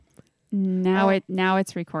Now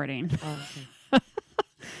it's recording. Oh, okay.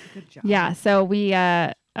 Good job. Yeah. So we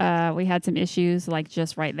had some issues like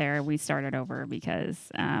just right there. We started over because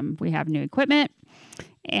we have new equipment.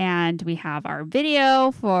 And we have our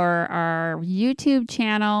video for our YouTube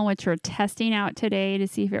channel, which we're testing out today to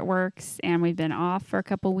see if it works. And we've been off for a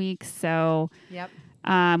couple weeks. So Yep.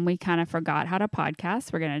 we kind of forgot how to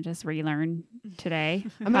podcast. We're going to just relearn today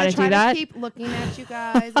I'm how going to to do try that. to keep looking at you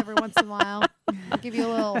guys every once in a while. I'll give you a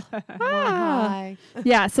little more hi.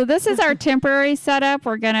 Yeah. So this is our temporary setup.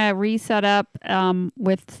 We're going to reset up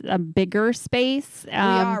with a bigger space. We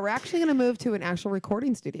are. We're actually going to move to an actual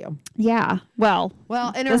recording studio. Yeah. Well,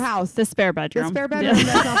 in our house. The spare bedroom. The spare bedroom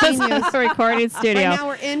that's not being used. The recording studio. Right now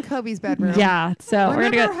we're in Kobe's bedroom. Yeah. So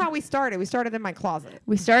remember how we started? We started in my closet.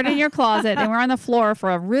 We started in your closet, and we're on the floor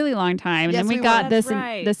for a really long time. And Yes, then we we got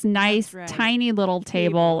were. this nice tiny little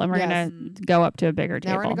table, and we're gonna go up to a bigger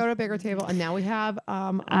table. Now we're gonna go to a bigger table, and now we have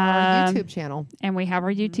our YouTube channel. And we have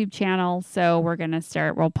our YouTube channel, so we're gonna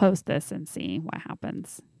start. We'll post this and see what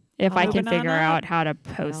happens. If I can figure out how to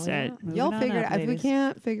post it, You'll figure it out. If we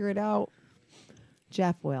can't figure it out,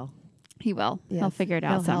 Jeff will. He will. Yes. He'll figure it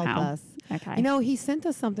out He'll help somehow. us. Okay. You know, he sent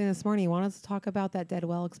us something this morning. He wanted us to talk about that dead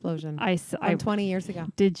well explosion. I 20 years ago.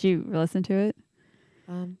 Did you listen to it?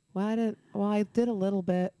 I did a little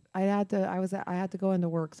bit. I had to go into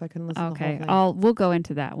work, so I couldn't listen to the whole thing. We'll go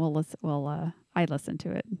into that. We'll listen. I listened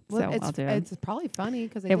to it, so I'll do it. It's probably funny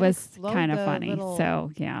because it was kind of funny. So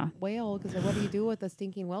yeah, whale. Because what do you do with a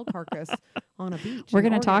stinking whale carcass on a beach? We're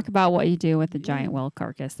going to talk about what you do with the giant whale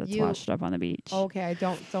carcass that's washed up on the beach. Okay,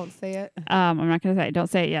 don't say it. I'm not going to say it. Don't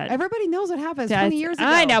say it yet. Everybody knows what happens 20 years ago.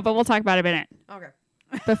 I know, but we'll talk about it in a minute.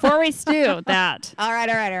 Okay. Before we do that. All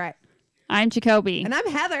right. I'm Jacoby. And I'm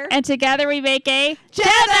Heather. And together we make a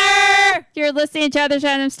Jether! You're listening to Other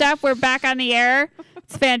Random Stuff. We're back on the air.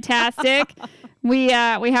 It's fantastic. We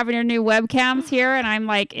have our new webcams here, and I'm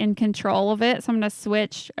like in control of it. So I'm going to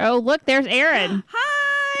switch. Oh, look, there's Aaron.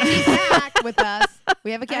 Hi. He's back with us.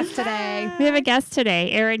 We have a guest today. We have a guest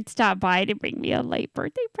today. Aaron stopped by to bring me a late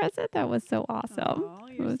birthday present. That was so awesome. Oh,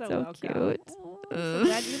 it was so cute. So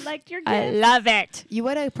glad you liked your gift. I love it. You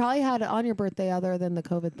would have probably had it on your birthday other than the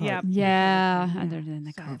COVID part. Yep. Yeah, other than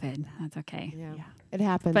the COVID. That's okay. Yeah. It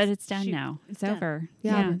happens. But it's done now. It's done. over.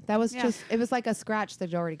 Yeah. That was just, it was like a scratch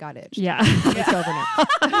that already got itched. Yeah. It's over now.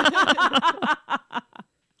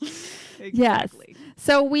 Exactly. Yes.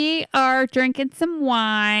 So we are drinking some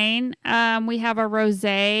wine. We have a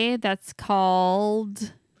rosé that's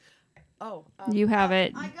called... Oh. You have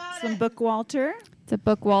it. I got Some it. Bookwalter. It's a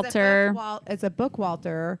Bookwalter. It's a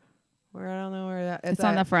Bookwalter. Where I don't know where that is. It's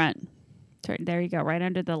on the front. There you go. Right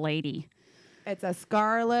under the lady. It's a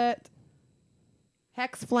Scarlet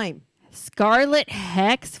Hex Flame. Scarlet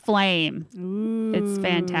Hex Flame. Ooh. It's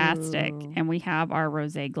fantastic. And we have our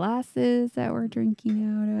rosé glasses that we're drinking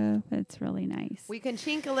out of. It's really nice. We can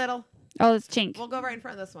chink a little. Oh, it's chink. We'll go right in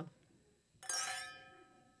front of this one.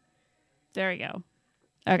 There we go.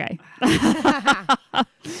 Okay. And a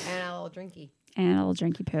little drinky. And a little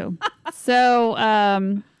drinky poo.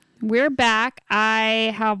 So we're back.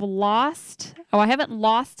 I haven't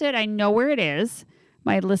lost it. I know where it is.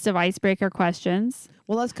 My list of icebreaker questions.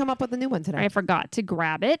 Well, let's come up with a new one today. I forgot to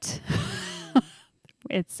grab it.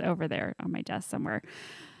 It's over there on my desk somewhere.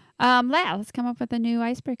 Let's come up with a new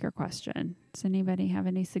icebreaker question. Does anybody have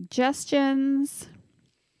any suggestions?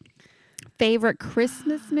 Favorite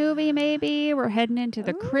Christmas movie, maybe? We're heading into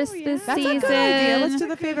the Christmas That's season. a good idea. Let's do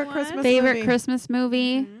the favorite Christmas Favorite movie. Christmas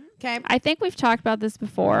movie. Okay. I think we've talked about this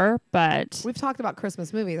before, but We've talked about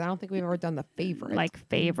Christmas movies. I don't think we've ever done the favorite. like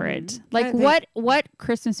favorite. Trying Like to what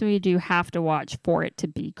Christmas movie do you have to watch for it to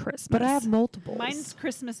be Christmas? But I have multiple. Mine's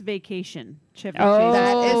Christmas Vacation. Chevy Oh, Chase.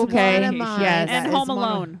 That is okay. one of mine. Yes. That And is Home one of-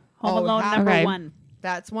 Alone. Home Oh, Alone how- number Okay. 1.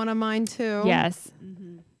 That's one of mine too. Yes.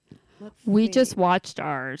 Let's We see. just watched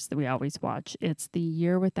ours that we always watch. It's The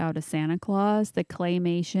Year Without a Santa Claus, the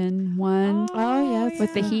claymation one Oh, yes.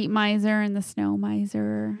 with the heat miser and the snow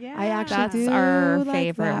miser. Yeah. I actually That's do our like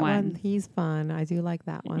favorite that one. He's fun. I do like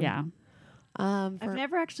that one. Yeah. I've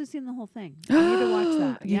never actually seen the whole thing. I need to watch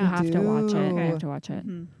that. You You have to watch it. do. You have to watch it.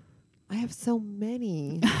 I have so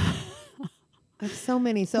many. I have so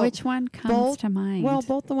many. So Which one comes both- to mind? well,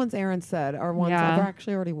 both the ones Aaron said are ones Yeah. I've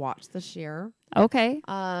actually already watched this year. Okay.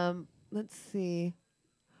 Let's see.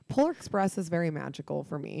 Polar Express is very magical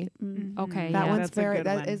for me. Okay. That yeah. one's That's a good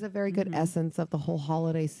that one. is a very good essence of the whole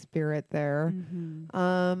holiday spirit there.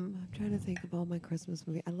 I'm trying to think of all my Christmas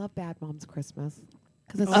movies. I love Bad Moms Christmas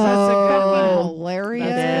because it's Oh, that's a good one. hilarious.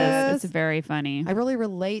 It is. It's very funny. I really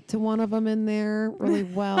relate to one of them in there really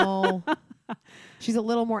well. She's a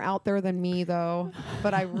little more out there than me though,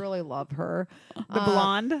 but I really love her. The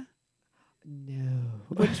blonde. No.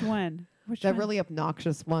 Which one? Which That one? really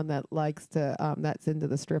obnoxious one that likes to that's into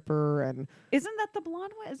the stripper and Isn't that the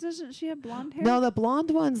blonde one? Doesn't she have blonde hair? no, the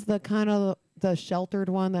blonde one's the kind of the sheltered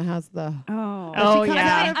one that has the Oh. Oh, she kinda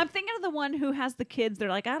yeah. kind I'm thinking of the one who has the kids. They're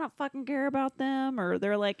like, I don't fucking care about them, or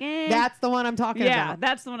they're like, eh. That's the one I'm talking yeah, about.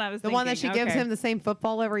 that's the one I was The thinking. one that she gives Okay. him the same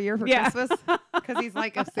football every year for Yeah. Christmas because he's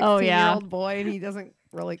like a 16-year-old Oh, yeah. boy and he doesn't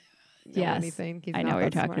really know Yes. anything. He's I not know what you're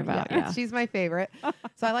that talking smart. about, yeah. She's my favorite.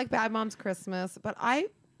 So I like Bad Moms Christmas, but I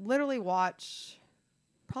literally watch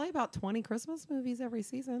probably about 20 Christmas movies every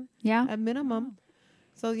season Yeah. at minimum.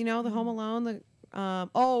 So, the Home Alone,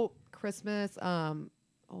 the Christmas,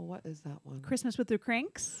 what is that one? Christmas with the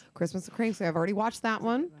Cranks. Christmas of Cranks. I've already watched that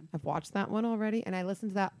one. good one. I've watched that one already, and I listen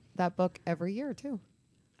to that book every year too.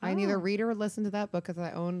 I either Oh. read or listen to that book because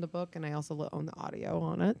I own the book and I also own the audio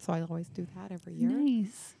on it. So I always do that every year.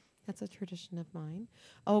 Nice. That's a tradition of mine.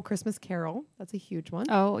 Oh, Christmas Carol. That's a huge one.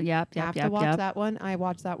 Oh, yep, Have yep, to yep, watch yep. that one. I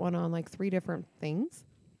watched that one on like 3 different things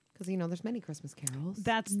because there's many Christmas carols.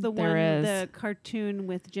 That's the There one, is. the cartoon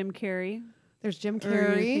with Jim Carrey. There's Jim Or you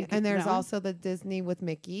Carrey, think and there's that one? also the Disney with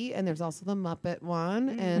Mickey, and there's also the Muppet one,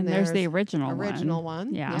 And there's the original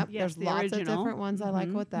one. Yeah. Yep. Yes, there's the lots original. of different ones I like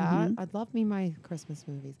Mhm. with that. Mhm. I'd love me my Christmas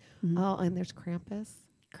movies. Mhm. Oh, and there's Krampus.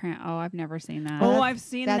 Oh, I've never seen that. Oh, Oh, that's- I've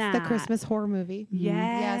seen that. That's the Christmas horror movie.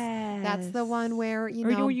 Yes. That's the one where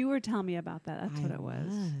you were telling me about that. That's what I it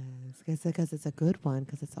was. Because it's a good one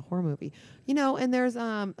because it's a horror movie. And there's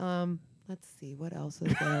let's see what else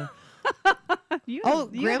is there. You Oh,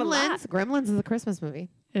 you have a lot. Gremlins. Gremlins is a Christmas movie.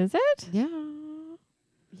 Is it? Yeah.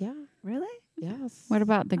 Yeah. Really? Yes. What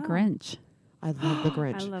about the Oh. Grinch? I love the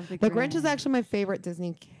Grinch. I love the Grinch is actually my favorite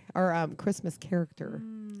Disney Christmas character.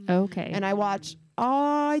 Okay. And I watch.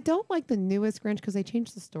 I don't like the newest Grinch because they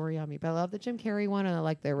changed the story on me. But I love the Jim Carrey one and I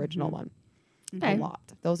like the original Mhm. one Okay. a lot.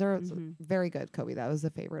 Those are Mhm. very good, Kobe. That was a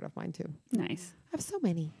favorite of mine too. Nice. I have so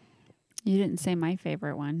many. You didn't say my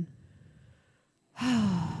favorite one.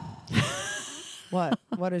 What?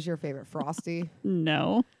 What is your favorite? Frosty.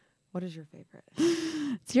 No. What is your favorite?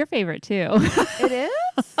 It's your favorite too. It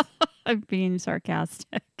is. I'm being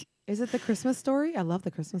sarcastic. Is it the Christmas Story? I love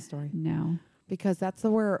the Christmas Story No. because that's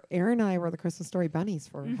where Aaron and I were the Christmas Story bunnies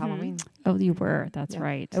for Mhm. Halloween. Oh, you were. That's Yeah.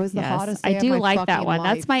 right. It was the Yes. hottest day I of do my like that fucking one.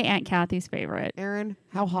 life. That's my Aunt Kathy's favorite. Aaron,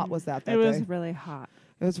 how hot was that It was day? really hot.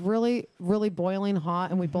 It was really, really boiling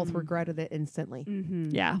hot, and we both Mhm. regretted it instantly. Mm-hmm.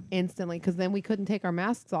 Yeah. Instantly, because then we couldn't take our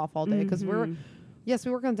masks off all day because Mm-hmm.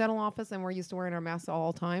 we work in a dental office and we're used to wearing our masks at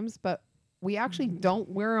all times, but we actually don't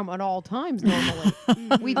wear them at all times normally.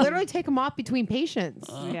 We literally take them off between patients,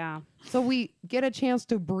 Yeah. so we get a chance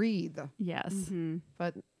to breathe. Yes. Mm-hmm.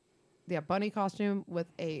 But yeah, bunny costume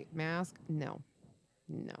with a mask, no,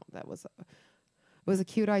 that was it was a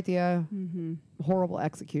cute idea, Mm-hmm. horrible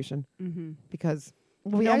execution Mm-hmm. because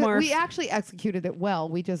we No more we actually executed it well.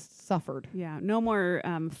 We just suffered. Yeah. No more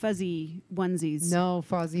fuzzy onesies. No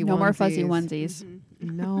fuzzy. No more fuzzy onesies. onesies.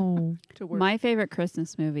 Mhm. No. To work. My favorite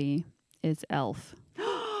Christmas movie is Elf.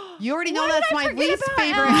 You already know Why did that's I my forget least about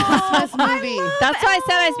favorite Elf? Christmas I movie. love That's why I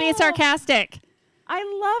said I was being Elf. sarcastic. I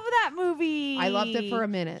love that movie. I loved it for a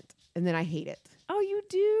minute and then I hate it. Oh, you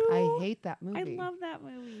do? I hate that I movie. love that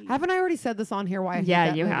movie. Haven't I already said this on here why I hate Yeah,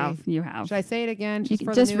 that you movie? have. You have. Should I say it again? You Just, can-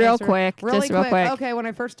 for just the new real answer? quick. Really Just real quick. Okay, when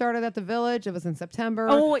I first started at the Village, it was in September.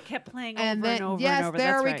 Oh, it kept playing over And then- and over yes, and over.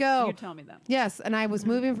 there That's we right. go. You tell me that. Yes, and I was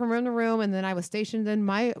moving from room to room, and then I was stationed in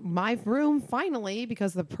my room finally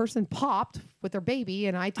because the person popped with their baby,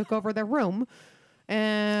 and I took over their room,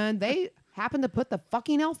 and they happened to put the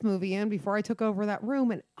fucking Elf movie in before I took over that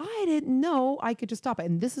room, and I didn't know I could just stop it.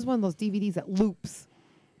 And this is one of those DVDs that loops.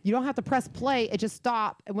 You don't have to press play; it just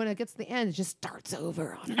stops, and when it gets to the end, it just starts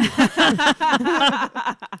over on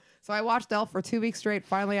it. So I watched Elf for 2 weeks straight.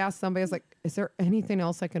 Finally asked somebody, I was like, is there anything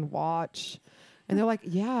else I can watch? And they're like,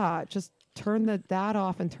 yeah, just turn that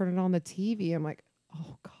off and turn it on the TV. I'm like,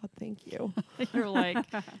 oh, God, thank you. You're like,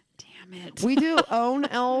 damn it. We do own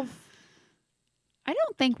Elf. I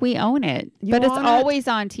don't think we own it, You but it's own it? always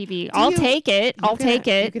on TV. I'll you? take it. You I'll can take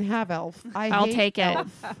You it. can have Elf. I'll hate take it.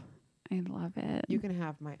 Elf. I love it. You can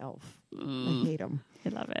have my Elf. I Mm, hate him. I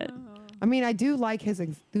love it. I mean, I do like his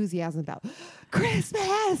enthusiasm about Christmas.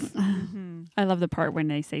 Mm-hmm. I love the part when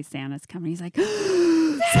they say Santa's coming. He's like,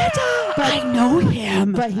 Santa! But- I know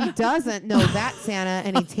him. But he doesn't know that Santa,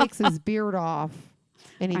 and he takes his beard off,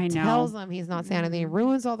 and I he know. tells him he's not Santa. Then he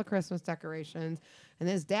ruins all the Christmas decorations, and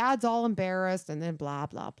his dad's all embarrassed, and then blah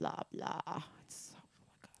blah blah blah. It's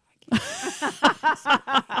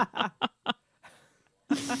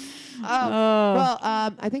so well.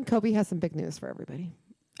 I think Kobe has some big news for everybody.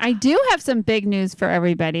 I do have some big news for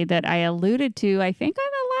everybody that I alluded to, I think,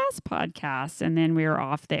 on the last podcast, and then we were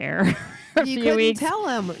off there for a You few couldn't weeks. tell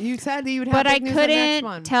him. You said that you would have But I big news the next couldn't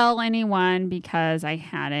one. tell anyone because I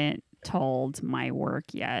hadn't told my work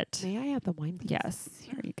yet. May I have the wine, please? Yes,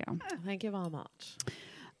 here you go. Thank you very much.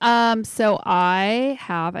 So I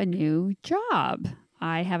have a new job.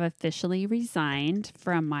 I have officially resigned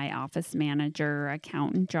from my office manager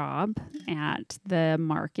accountant job at the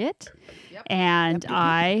market. Yep. And Yep.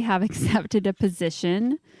 I have accepted a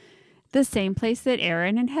position the same place that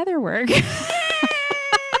Erin and Heather work.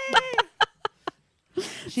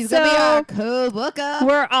 She's going to be our So- co-booker.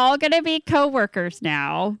 We're all going to be coworkers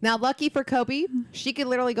now. Now, lucky for Kobe, she could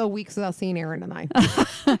literally go weeks without seeing Aaron and I.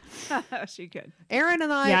 She could. Aaron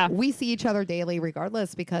and I, Yeah. we see each other daily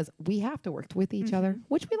regardless because we have to work with each other,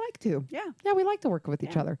 which we like to. Yeah. Yeah, we like to work with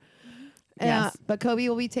each Yeah. other. Yes. But Kobe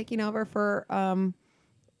will be taking over for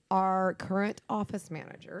our current office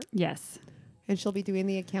manager, Yes, and she'll be doing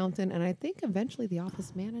the accountant, and I think eventually the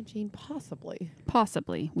office managing, possibly.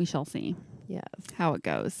 possibly. We shall see Yes. how it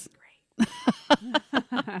goes.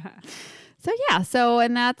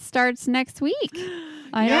 And that starts next week.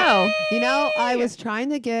 I know. You know, I was trying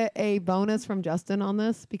to get a bonus from Justin on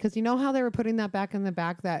this because you know how they were putting that back in the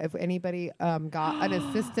back that if anybody got an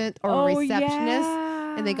assistant or a receptionist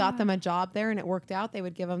and they got them a job there and it worked out, they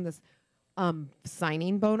would give them this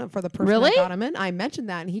signing bonus for the person Really? that got him in. I mentioned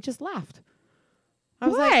that and he just laughed. I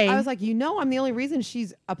was Why? like, you know, I'm the only reason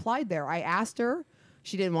she's applied there. I asked her.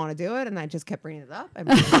 She didn't want to do it, and I just kept bringing it up and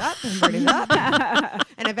bringing it up and bringing it up.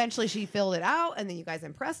 And eventually she filled it out, and then you guys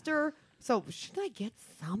impressed her. So should I get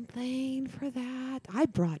something for that? I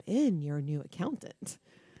brought in your new accountant.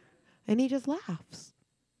 And he just laughs.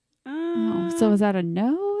 Oh, so is that a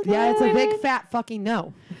no? Yeah, it's a then? big fat fucking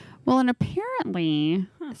no. Well, and apparently,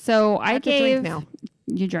 so I have to gave drink now.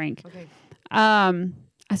 you drank. Okay.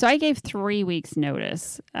 So I gave 3 weeks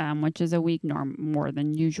notice, which is a week more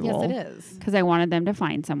than usual. Yes, it is. Because I wanted them to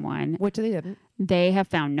find someone. Which they didn't. They have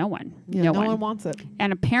found no one. Yeah, no no one. one wants it.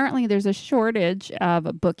 And apparently there's a shortage of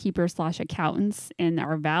bookkeepers/accountants in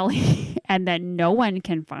our valley and that no one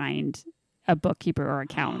can find a bookkeeper or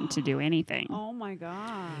accountant to do anything. Oh my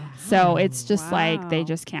god. So it's just like they Wow.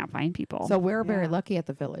 just can't find people. So we're very Yeah. lucky at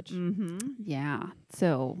the village. Mm-hmm. yeah.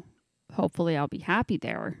 So hopefully I'll be happy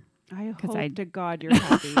there. I 'Cause hope I- to God you're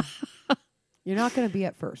happy. You're not going to be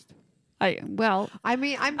at first. Well, I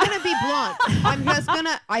mean, I'm going to be blunt.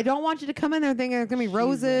 I don't want you to come in there thinking there's going to be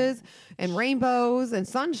roses and rainbows and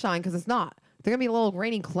sunshine because it's not. They're going to be little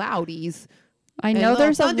raining cloudies. I and know little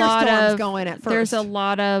there's a lot thunderstorms of going at there's a first.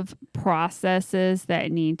 lot of processes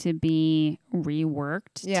that need to be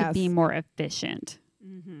reworked to Yes. be more efficient,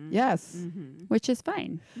 Mm-hmm. Yes. Mm-hmm. which is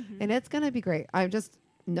fine. And it's going to be great.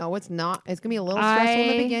 No, it's not. It's going to be a little stressful in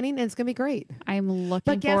the I- beginning and it's going to be great. I'm looking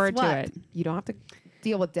But guess forward what? to it. You don't have to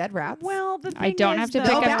deal with dead rats. Well, the thing I don't have to is,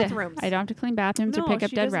 pick No up bathrooms. I don't have to clean bathrooms or No, pick up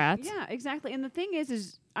she dead doesn't- rats. Yeah, exactly. And the thing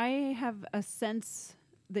is I have a sense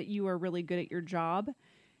that you are really good at your job,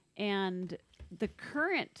 and the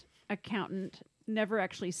current accountant never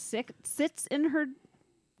actually sits in her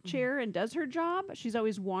chair and does her job. She's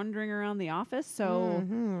always wandering around the office, so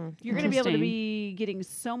Mhm. you're going to be able to Interesting. be getting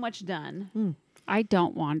so much done. I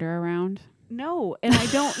don't wander around. No, and I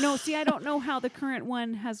don't know. See, I don't know how the current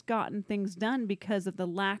one has gotten things done because of the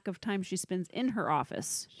lack of time she spends in her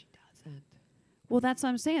office. She doesn't. Well, that's what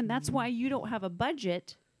I'm saying. That's why you don't have a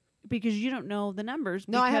budget, because you don't know the numbers.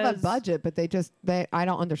 No, I have a because- budget, but I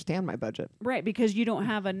don't understand my budget. Right, because you don't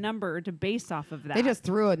have a number to base off of that. They just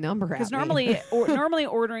threw a number at me. because normally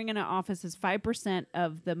ordering in an office is 5%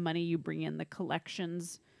 of the money you bring in, the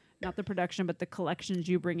collections, not the production, but the collections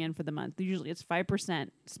you bring in for the month. Usually it's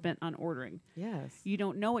 5% spent on ordering. Yes. You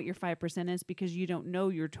don't know what your 5% is because you don't know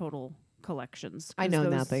your total collections. I 'Cause know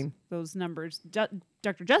those- nothing. Those numbers,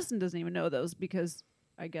 Dr. Justin doesn't even know those because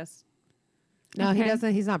I guess. No, he Okay.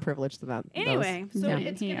 doesn't. He's not privileged to that. Anyway, so Yeah.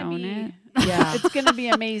 it's He gonna own be it. Yeah. it's gonna be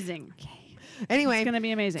amazing. Anyway, It's gonna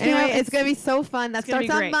be amazing. anyway, it's gonna be so fun. That It's gonna be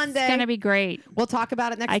starts on great. Monday. It's going to be great. We'll talk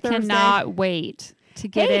about it next I Thursday. cannot wait to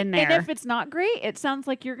get Hey, in there. And if it's not great, it sounds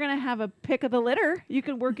like you're gonna have a pick of the litter. You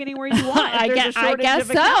can work anywhere you want. If I there's a guess shortage of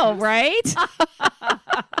so, accountants. right?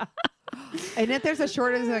 And if there's a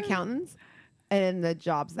shortage of accountants and the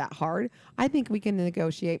job's that hard, I think we can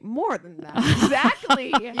negotiate more than that.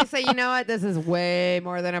 Exactly. You say, you know what? This is way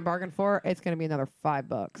more than I bargained for. It's going to be another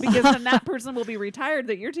 $5. Because then that person will be retired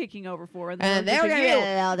that you're taking over for, and, And they're they're going gonna to be a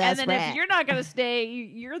little And then if desperate. you're not going to stay,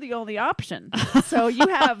 you're the only option. So you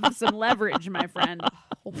have some leverage, my friend.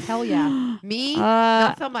 Oh, hell yeah. Me?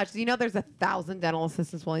 Not so much. You know, there's 1,000 dental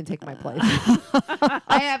assistants willing to take my place.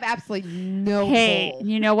 I have absolutely no Hey, pull.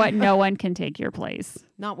 you know what? No one can take your place.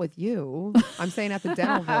 Not with you. I'm saying at the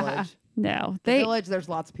dental village. No, The they Village, there's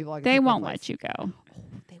lots of people. I can they take my won't place. let you go.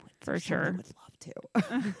 They would For some sure. would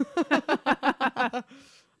love to.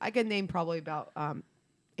 I could name probably about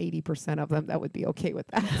 80% of them that would be okay with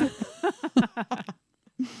that.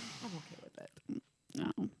 I'm okay with it.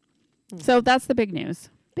 No. So that's the big news.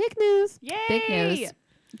 Big news. Yay! Big news.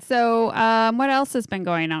 So what else has been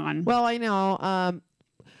going on? Well, I know.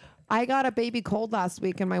 I got a baby cold last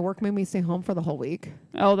week, and my work made me stay home for the whole week.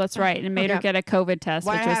 Oh, that's right. And it made her Yeah. get a COVID test,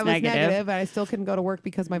 Why which was I was negative. but I still couldn't go to work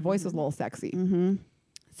because my voice is a little sexy. Mm-hmm.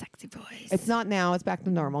 Sexy voice. It's not now. It's back to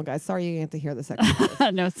normal, guys. Sorry you get to hear the sexy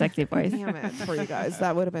voice. No sexy voice. Damn it for you guys.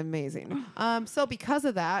 That would have been amazing. So because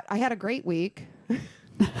of that, I had a great week.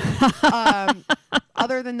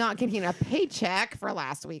 Other than not getting a paycheck for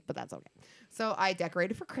last week, but that's okay. So I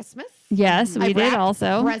decorated for Christmas. Yes, I we did wrapped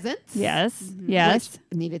also. presents. Yes, yes,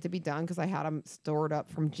 Which needed to be done because I had them stored up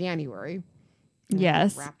from January. And I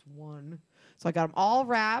yes. wrapped one. So I got them all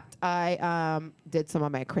wrapped. I did some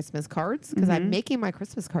of my Christmas cards because I'm making my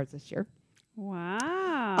Christmas cards this year.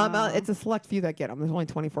 Wow. It's a select few that get them. There's only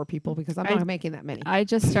 24 people because I'm not making that many. I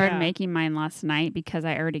just started Yeah. making mine last night because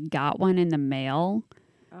I already got one in the mail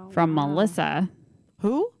Oh, from wow. Melissa.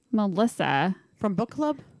 Who? Melissa. From book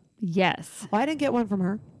club? Yes. Oh, I didn't get one from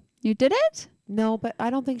her. You did it? No, but I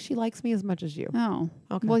don't think she likes me as much as you. Oh.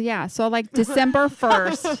 Okay. Well, yeah. So like December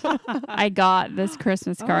 1st, I got this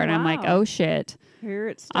Christmas Oh, card. I'm like, wow. oh shit, Here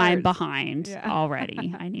it starts. I'm behind Yeah.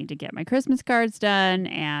 already. I need to get my Christmas cards done.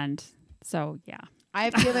 And so, yeah.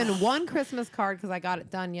 I've given one Christmas card because I got it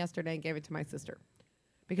done yesterday and gave it to my sister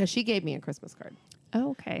because she gave me a Christmas card.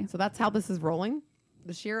 Oh, okay. So that's how this is rolling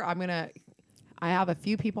this year. I have a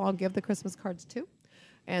few people I'll give the Christmas cards to,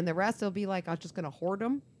 and the rest will be like, I'm just going to hoard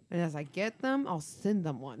them. And as I get them, I'll send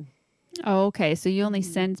them one. Oh, okay. So you only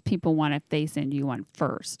send people one if they send you one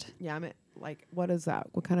first. Yeah, like, what is that?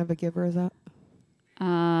 What kind of a giver is that?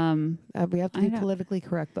 We have to I be don't- politically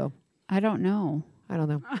correct, though. I don't know. I don't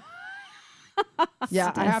know.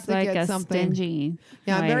 Yeah, I have It's to like get a something. stingy.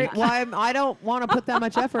 Yeah, I'm like- very. Well, I don't want to put that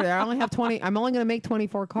much effort there. I only have 20. I'm only going to make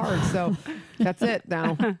 24 cards, so that's it.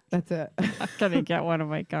 Now, that's it. I'm gonna get one of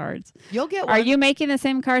my cards. You'll get Are one, you making the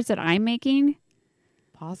same cards that I'm making?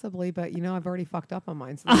 possibly, but I've already fucked up on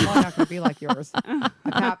mine, so it's probably not going to be like yours.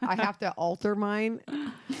 I have to alter mine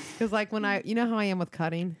because, like, when how I am with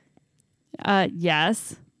cutting.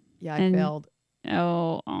 Yes. Yeah, I And- failed.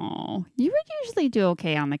 Oh. You would usually do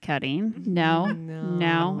okay on the cutting. No.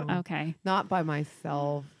 No. Okay. Not by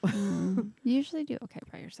myself. You usually do okay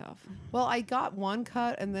by yourself. Well, I got one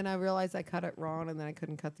cut, and then I realized I cut it wrong, and then I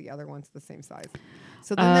couldn't cut the other ones the same size.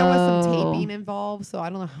 So then there was some Oh. taping involved. So I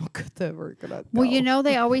don't know how good they were gonna. Well, go.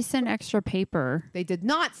 they always send extra paper. They did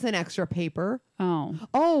not send extra paper. Oh.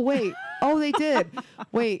 Oh wait. Oh, they did.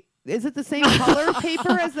 Wait, is it the same color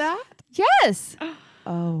paper as that? Yes.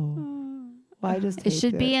 Oh. Well, I just. It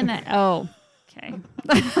should be in the. Oh. Okay.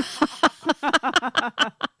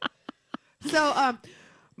 So,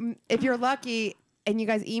 if you're lucky and you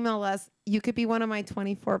guys email us, you could be one of my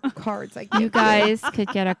 24 cards. Like You guys could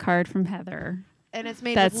get a card from Heather and it's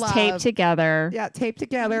made that's with love. taped together. Yeah, taped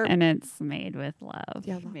together. And it's made with love.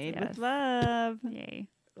 Yeah, lots, Made Yes. with love. Yay.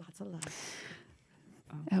 lots of love.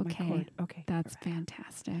 Oh, my Okay. cord. Okay. That's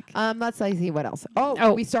fantastic. Let's see what else. Oh,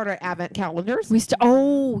 Oh. we start our advent calendars.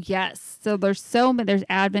 Oh, yes. So there's there's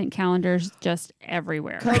advent calendars just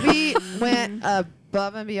everywhere. Kobe went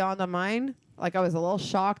above and beyond on mine. Like, I was a little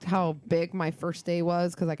shocked how big my first day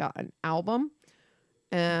was because I got an album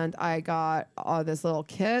and I got this little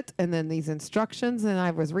kit and then these instructions, and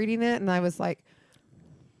I was reading it and I was like,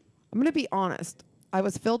 I'm going to be honest. I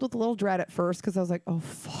was filled with a little dread at first because I was like, oh,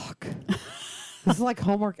 fuck. This is like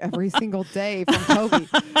homework every single day from Kobe.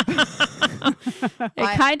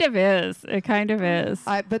 It kind of is. It kind of is.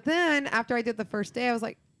 But then after I did the first day, I was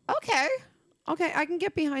like, okay, I can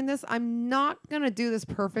get behind this. I'm not going to do this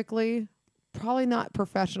perfectly. Probably not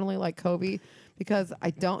professionally like Kobe because I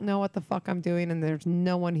don't know what the fuck I'm doing and there's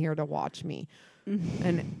no one here to watch me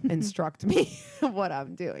and instruct me what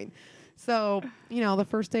I'm doing. So, the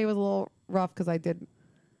first day was a little rough because I did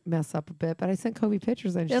mess up a bit, but I sent Kobe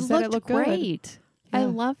pictures and she said it looked great. Yeah. I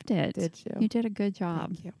loved it. Did you? You did a good job.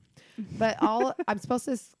 Thank you. But I'm supposed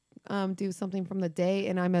to do something from the day,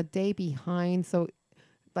 and I'm a day behind. So,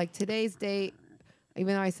 like today's date,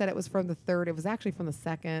 even though I said it was from the 3rd, it was actually from the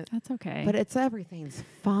 2nd. That's okay. But everything's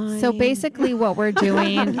fine. So basically what we're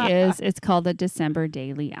doing is it's called the December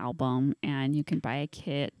Daily Album, and you can buy a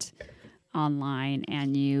kit online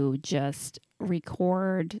and you just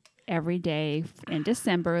record every day in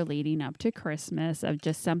December leading up to Christmas of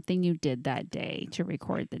just something you did that day to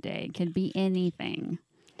record the day. It can be anything.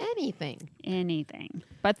 Anything.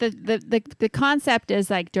 But the concept is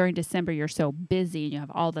like during December you're so busy and you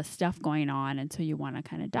have all the stuff going on, and so you want to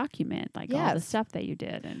kind of document like all the Yes. stuff that you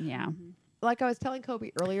did, and yeah. Like I was telling Kobe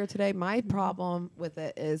earlier today, my problem with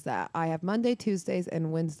it is that I have Monday, Tuesdays,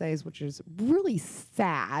 and Wednesdays, which is really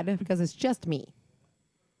sad because it's just me.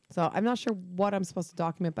 So I'm not sure what I'm supposed to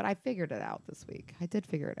document, but I figured it out this week. I did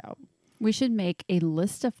figure it out. We should make a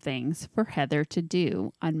list of things for Heather to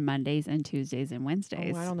do on Mondays and Tuesdays and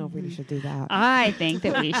Wednesdays. Oh, I don't know if we should do that. I think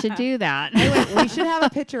that we should do that. Anyway, we should have a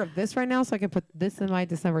picture of this right now so I can put this in my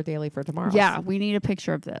December daily for tomorrow. Yeah, we need a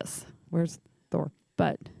picture of this. Where's Thor?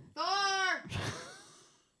 But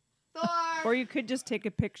Or you could just take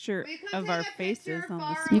a picture of our faces on the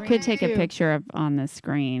you screen. could take a too. picture of on the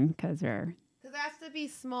screen because we're. Because it has to be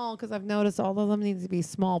small, because I've noticed all of them need to be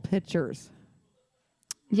small pictures.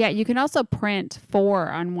 Yeah, you can also print 4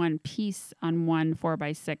 on one piece on one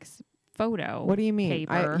 4x6 photo. What do you mean?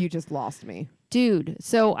 Paper. You just lost me. Dude,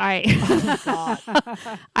 so I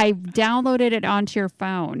I downloaded it onto your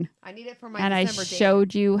phone I need it for my and I December daily.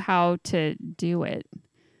 showed you how to do it.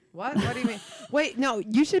 What? What do you mean? Wait, no,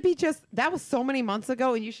 you should be just, that was so many months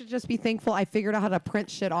ago, and you should just be thankful I figured out how to print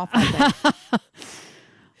shit off that thing.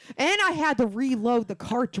 And I had to reload the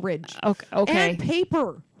cartridge. Okay. And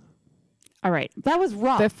paper. All right. That was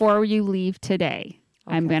rough. Before you leave today,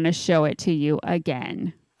 I'm Okay. going to show it to you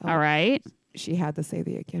again. All right? She had to say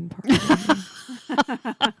the again part.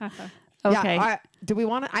 Okay. Yeah, do we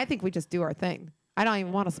want to? I think we just do our thing. I don't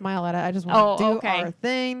even want to smile at it. I just want to do okay. our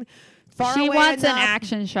thing. Far She away wants an enough.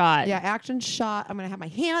 action shot. Yeah, action shot. I'm going to have my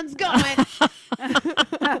hands going.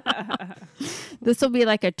 This will be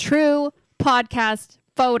like a true podcast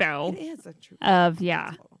photo It is a true. of,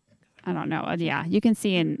 yeah. I don't know. Yeah. You can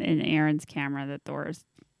see in Aaron's camera that Thor's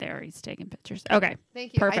there. He's taking pictures. Okay.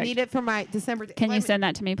 Thank you. Perfect. I need it for my December. Can Let you me- send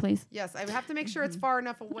that to me, please? Yes, I have to make sure it's far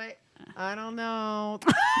enough away. I don't know.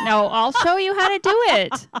 No, I'll show you how to do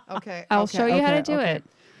it. Okay. I'll okay, show you how to okay, do okay. it.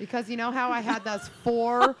 Because you know how I had those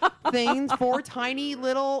 4 things, 4 tiny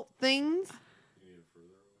little things?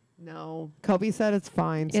 No. Kobe said it's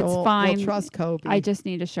fine. So It's we'll fine. trust Kobe. I just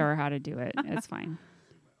need to show her how to do it. It's fine.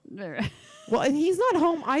 Well, and he's not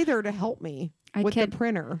home either to help me I with can- the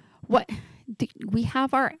printer. What? We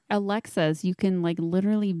have our Alexas. You can like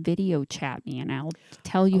literally video chat me and I'll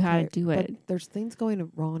tell you how to Okay, do but it. there's things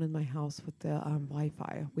going wrong in my house with the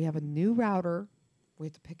Wi-Fi. We have a new router. We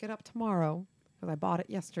have to pick it up tomorrow because I bought it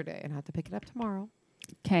yesterday and I have to pick it up tomorrow.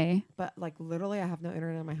 Okay. But like literally, I have no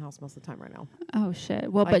internet in my house most of the time right now. Oh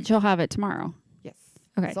shit. Well, Like- but you'll have it tomorrow. Yes.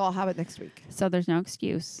 Okay. So I'll have it next week. So there's no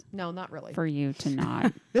excuse No, not really. for you to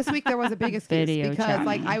not. This week there was a big excuse Video because chat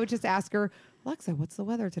like me. I would just ask her, Alexa, what's the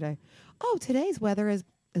weather today? Oh, today's weather is,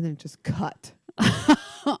 and then just cut.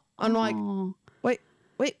 I'm like, Oh. wait,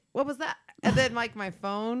 what was that? And then like my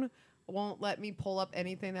phone won't let me pull up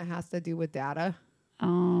anything that has to do with data.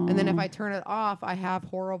 Oh. And then if I turn it off, I have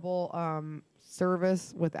horrible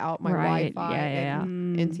service without my Right. Wi-Fi Yeah, yeah,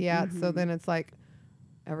 and yeah. Intiat. So then it's like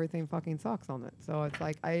everything fucking sucks on it. So it's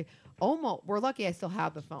like we're lucky I still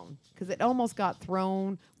have the phone because it almost got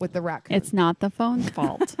thrown with the raccoon. It's not the phone's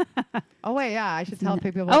fault. Oh wait, yeah, I should tell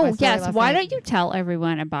people. About my Oh, story yes. last Why night. don't you tell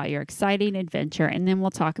everyone about your exciting adventure and then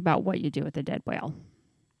we'll talk about what you do with the dead whale.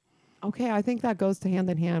 Okay, I think that goes to hand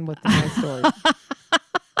in hand with my story.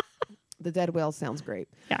 The dead whale sounds great.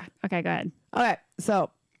 Yeah. Okay, go ahead. Okay,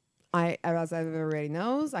 so as everybody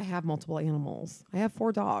knows, I have multiple animals. I have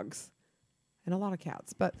 4 dogs and a lot of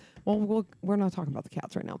cats, but we're not talking about the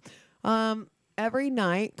cats right now. Every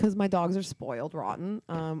night, because my dogs are spoiled rotten,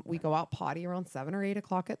 we go out potty around 7 or 8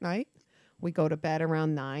 o'clock at night. We go to bed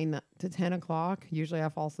around 9 to 10 o'clock. Usually I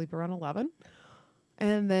fall asleep around 11.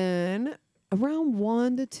 And then around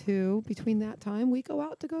 1 to 2, between that time, we go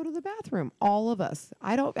out to go to the bathroom. All of us.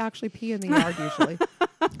 I don't actually pee in the yard usually.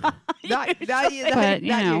 Not But, you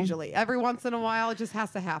know. usually. Every once in a while, it just has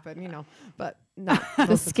to happen, But not The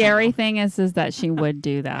most of scary time, thing is that she would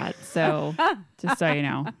do that. So just so you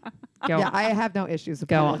know. Go. Yeah, I have no issues with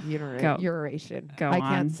Go public Go. urination. Go I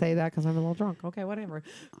on. can't say that because I'm a little drunk. Okay, whatever.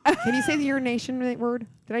 Can you say the urination word?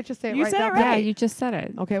 Did I just say it You right? said that it time? Yeah, you just said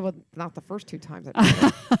it. Okay, well, not the first 2 times I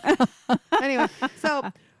did it. Anyway, so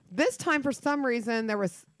this time for some reason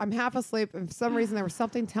I'm half asleep, and for some reason there was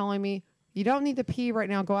something telling me you don't need to pee right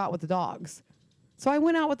now. Go out with the dogs. So I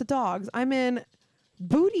went out with the dogs. I'm in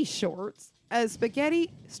booty shorts, a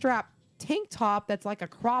spaghetti strap tank top that's like a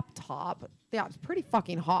crop top. Yeah, it's pretty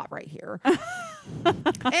fucking hot right here.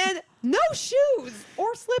 And no shoes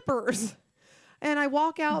or slippers. And I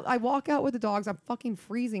walk out with the dogs. I'm fucking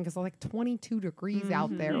freezing because it's like 22 degrees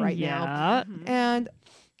out there right now. Yeah. And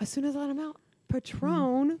as soon as I let him out,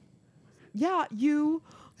 Patron, yeah, you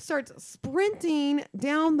starts sprinting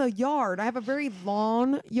down the yard. I have a very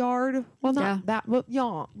lawn yard. Well, not Yeah. that, well,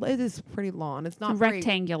 yeah, it is pretty lawn. It's not very,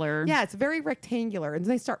 Rectangular. yeah, it's very rectangular. And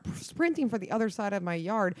they start sprinting for the other side of my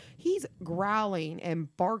yard. He's growling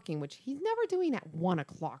and barking, which he's never doing at 1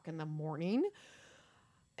 o'clock in the morning.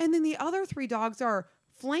 And then the other 3 dogs are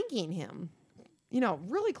flanking him,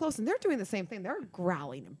 really close. And they're doing the same thing. They're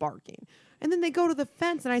growling and barking. And then they go to the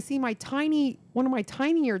fence and I see one of my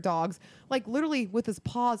tinier dogs, like literally with his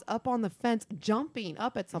paws up on the fence, jumping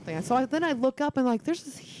up at something. So then I look up and like, there's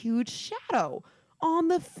this huge shadow on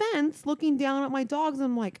the fence looking down at my dogs. And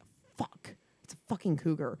I'm like, fuck, it's a fucking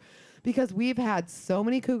cougar. Because we've had so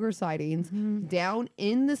many cougar sightings down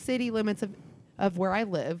in the city limits of where I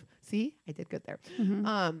live. See, I did good there.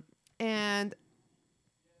 And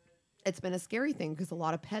it's been a scary thing because a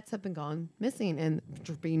lot of pets have been gone missing and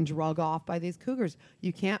being drug off by these cougars.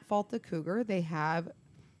 You can't fault the cougar. They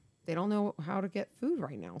don't know how to get food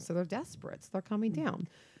right now. So they're desperate. So they're coming down.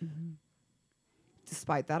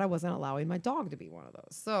 Despite that, I wasn't allowing my dog to be one of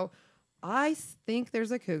those. So I think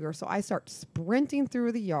there's a cougar. So I start sprinting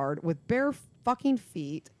through the yard with bare fucking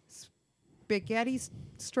feet, spaghetti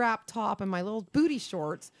strap top and my little booty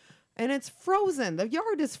shorts. And it's frozen. The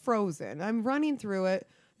yard is frozen. I'm running through it.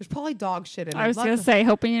 There's probably dog shit in it. I was going to say,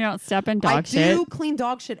 hoping you don't step in dog shit. I do clean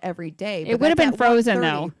dog shit every day. It would have been frozen, 1:30.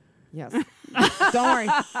 though. Yes. Don't worry.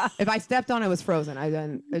 If I stepped on it, it was frozen.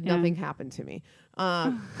 Nothing happened to me.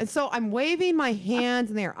 And so I'm waving my hands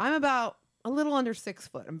in the air. I'm about a little under 6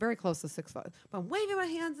 foot. I'm very close to 6 foot. But I'm waving my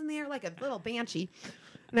hands in the air like a little banshee.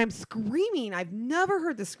 And I'm screaming. I've never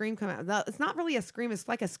heard the scream come out. It's not really a scream. It's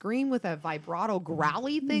like a scream with a vibrato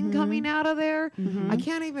growly thing coming out of there. I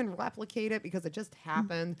can't even replicate it because it just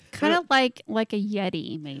happened. Kind of like a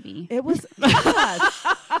Yeti, maybe. It was, yes.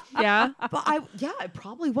 Yeah. But it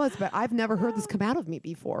probably was, but I've never heard this come out of me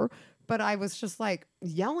before. But I was just like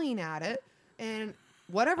yelling at it, and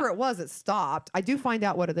whatever it was, it stopped. I do find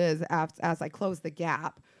out what it is as I close the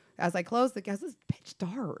gap. As I close the gap, it's pitch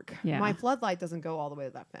dark. Yeah. My floodlight doesn't go all the way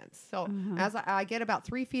to that fence. So as I get about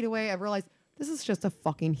 3 feet away, I realize this is just a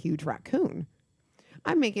fucking huge raccoon.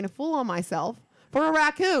 I'm making a fool of myself for a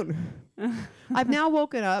raccoon. I've now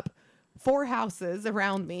woken up 4 houses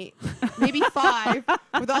around me, maybe 5,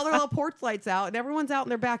 with all their little porch lights out, and everyone's out in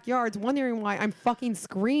their backyards wondering why I'm fucking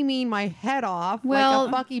screaming my head off like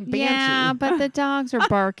a fucking banshee. Yeah, but the dogs are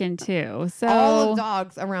barking too. So all the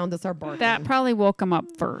dogs around us are barking. that probably woke them up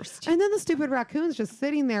first. And then the stupid raccoon's just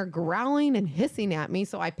sitting there growling and hissing at me,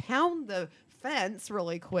 so I pound the fence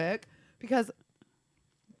really quick because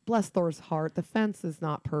bless Thor's heart, the fence is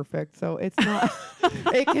not perfect, so it's not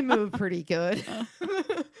it can move pretty good.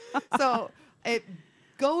 So it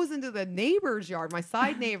goes into the neighbor's yard, my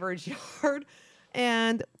side neighbor's yard,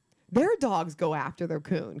 and their dogs go after their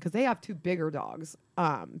coon because they have 2 bigger dogs,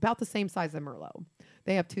 about the same size as Merlot.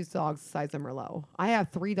 They have 2 dogs the size of Merlot. I have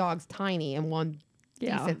 3 dogs tiny and 1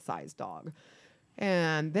 decent sized dog.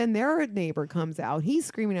 And then their neighbor comes out. He's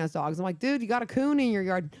screaming at his dogs. I'm like, dude, you got a coon in your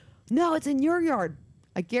yard. No, it's in your yard.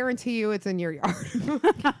 I guarantee you it's in your yard.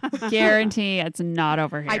 Guarantee it's not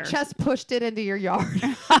over here. I just pushed it into your yard.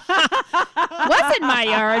 was in my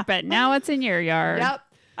yard, but now it's in your yard.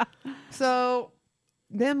 Yep. So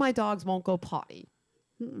then my dogs won't go potty.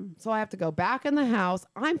 So I have to go back in the house.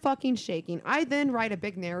 I'm fucking shaking. I then write a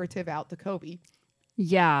big narrative out to Kobe.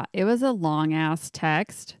 Yeah, it was a long ass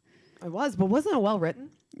text. It was, but wasn't it well written?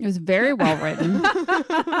 It was very well written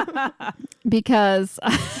because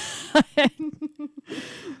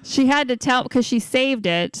she had to tell because she saved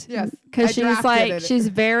it. Yes, because I she's drafted like it. she's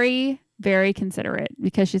very very considerate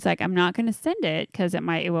because she's like I'm not going to send it because it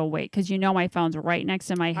will wait because my phone's right next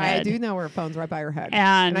to my head. I do know her phone's right by her head,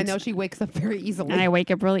 and I know she wakes up very easily. And I wake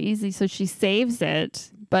up really easy, so she saves it.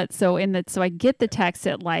 But so I get the text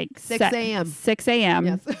at like 6 a.m. 6 a.m.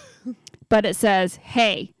 Yes. But it says,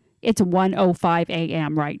 "Hey, it's 1:05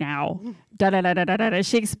 a.m. right now." Da da da da da da.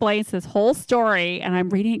 She explains this whole story, and I'm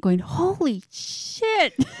reading it, going, "Holy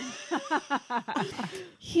shit!"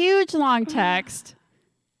 Huge long text,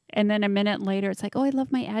 and then a minute later, it's like, "Oh, I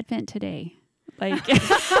love my Advent today." Like, well,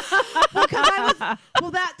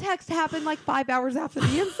 that text happened like 5 hours after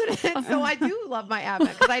the incident, so I do love my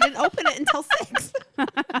Advent because I didn't open it until 6 because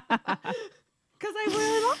I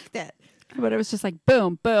really liked it. but it was just like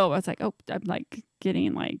boom, boom. I was like, "Oh, I'm like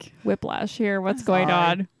getting like whiplash here. What's going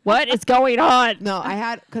on? What is going on?" No, I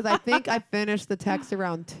had because I think I finished the text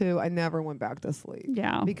around 2. I never went back to sleep.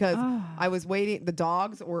 Yeah, because I was waiting. The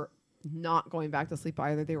dogs were not going back to sleep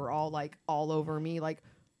either. They were all like all over me, like,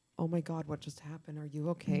 "Oh my God, what just happened? Are you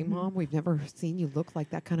okay, Mom? We've never seen you look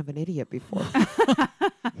like that kind of an idiot before."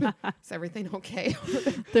 Is everything okay?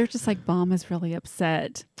 They're just like, "Mom is really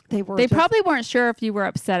upset." They were. They just- probably weren't sure if you were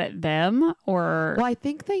upset at them or. Well, I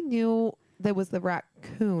think they knew that was the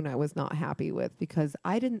raccoon I was not happy with because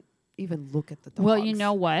I didn't even look at the dogs. Well, you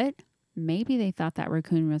know what? Maybe they thought that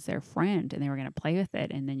raccoon was their friend and they were going to play with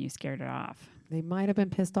it, and then you scared it off. They might have been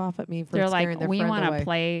pissed off at me for They're scaring like, their we friend want away. to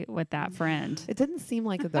play with that friend. It didn't seem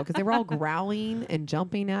like it though, because they were all growling and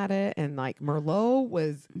jumping at it, and like Merlot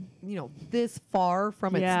was, this far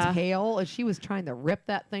from its Yeah. tail, and she was trying to rip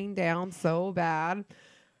that thing down so bad.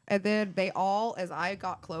 And then they all, as I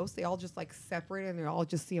got close, they all just like separated, and they all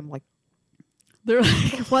just see him like, They're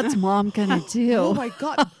like, what's mom going to do? oh my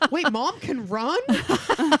god, wait, mom can run?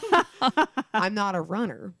 I'm not a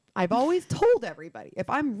runner. I've always told everybody if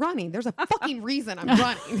I'm running, there's a fucking reason I'm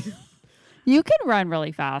running. You can run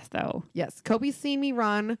really fast, though. Yes, Kobe's seen me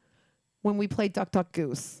run when we played Duck Duck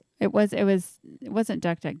Goose. It wasn't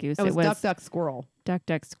Duck Duck Goose. It was Duck Duck Squirrel. Duck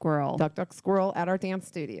Duck Squirrel. Duck Duck Squirrel at our dance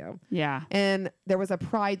studio. Yeah. And there was a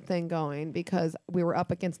pride thing going because we were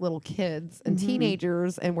up against little kids and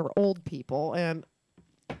teenagers and we're old people. And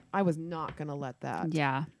I was not going to let that.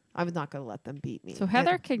 Yeah. I was not going to let them beat me. So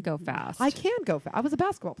Heather can go fast. I can go fast. I was a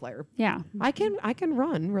basketball player. Yeah. I can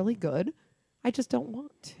run really good. I just don't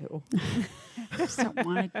want to. Just don't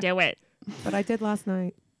want to do it. But I did last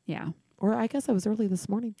night. Yeah. Or I guess I was early this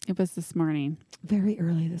morning. It was this morning, Very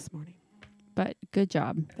early this morning. but good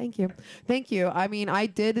job. Thank you. Thank you. I mean, I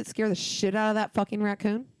did scare the shit out of that fucking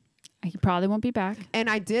raccoon. He probably won't be back. And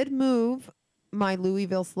I did move my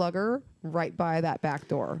Louisville Slugger right by that back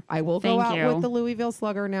door. I will go Thank out you. with the Louisville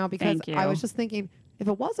Slugger now because Thank you. I was just thinking, if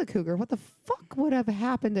it was a cougar, what the fuck would have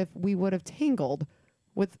happened if we would have tangled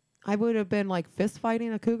with? I would have been like fist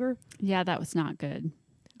fighting a cougar. Yeah, that was not good.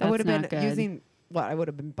 I would That's have not been good. using what? I would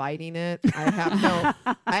have been biting it. I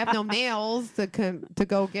have no nails to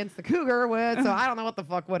go against the cougar with, so I don't know what the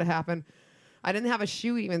fuck would have happened. I didn't have a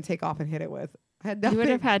shoe to even take off and hit it with. I had You nothing. would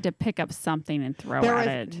have had to pick up something and throw There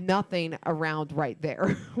at was it. nothing around right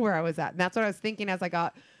there where I was at. And that's what I was thinking as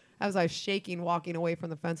I was shaking, walking away from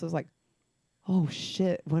the fence. I was like, oh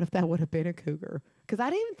shit, what if that would have been a cougar? Because I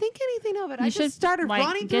didn't even think anything of it. You I should just started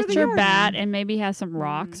running through get the your yard. bat and maybe have some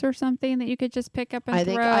rocks or something that you could just pick up and I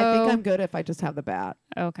throw. think I'm good if I just have the bat.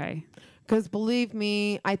 Okay. Because believe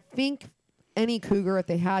me, I think any cougar, if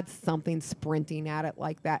they had something sprinting at it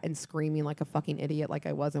like that and screaming like a fucking idiot like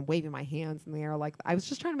I was and waving my hands in the air like I was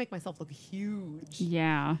just trying to make myself look huge.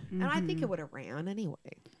 Yeah. And I think it would have ran anyway.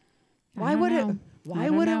 I Why don't would know. it? Why I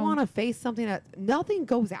don't would it know. want to face something that nothing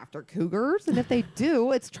goes after cougars? And if they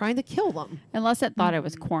do, it's trying to kill them. Unless it thought it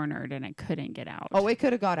was cornered and it couldn't get out. Oh, it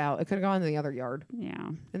could have got out. It could have gone in the other yard. Yeah.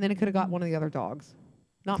 And then it could have got one of the other dogs.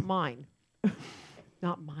 Not mine.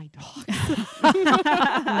 Not my dog.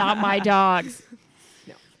 Not my dogs.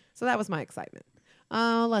 No. So that was my excitement.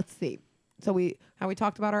 Let's see. So we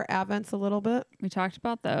talked about our advents a little bit. We talked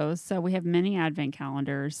about those. So we have many advent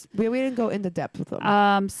calendars. We didn't go into depth with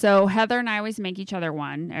them. So Heather and I always make each other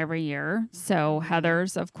one every year. So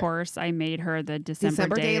Heather's, of course, I made her the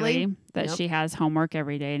December daily that Yep. she has homework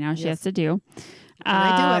every day now she Yes. has to do. And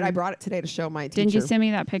I do it. I Um, brought it today to show my teacher. Didn't you send me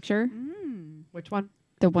that picture? Which one?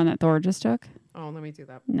 The one that Thor just took? Oh, let me do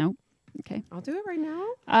that. Nope. Okay. I'll do it right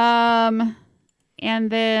now.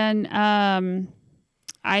 And then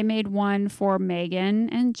I made one for Megan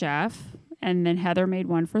and Jeff, and then Heather made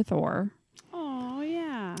one for Thor. Oh,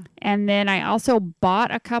 yeah. And then I also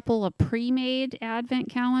bought a couple of pre-made advent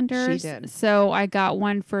calendars. She did. So I got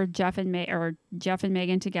one for Jeff and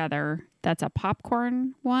Megan together. That's a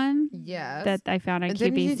popcorn one Yes. that I found on and QVC.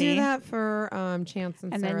 didn't you do that for Chance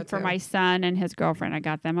and And Sarah then for too? my son and his girlfriend, I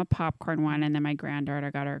got them a popcorn one, and then my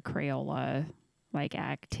granddaughter got her a Crayola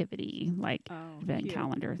activity advent cute.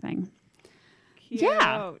 calendar thing. Cute.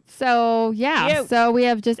 Yeah. So Cute. so we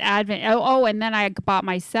have just advent. Oh, and then I bought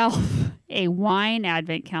myself a wine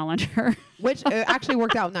advent calendar. Which actually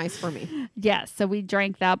worked out nice for me. Yes. So we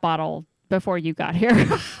drank that bottle before you got here.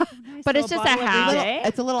 Nice But it's little just a bottle half. every day.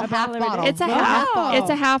 It's a little A half bottle every bottle. day. It's a Little half. bottle. It's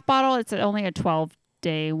a half bottle. It's only a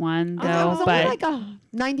 12-day one Oh, it though, was but only like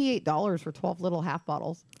 $98 for 12 little half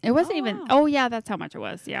bottles. it wasn't Oh, even. wow. Oh yeah, that's how much it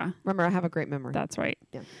was. Yeah. Remember, I have a great memory. That's right.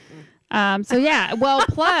 Yeah. So yeah, well,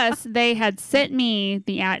 plus they had sent me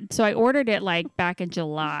the ad. So I ordered it back in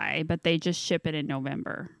July, but they just ship it in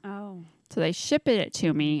November. Oh. So they ship it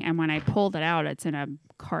to me, and when I pulled it out, it's in a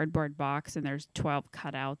cardboard box, and there's 12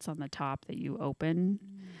 cutouts on the top that you open.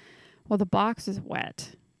 Well, the box is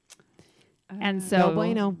wet, and so No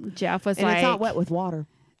bueno. Jeff was And like, it's not wet with water.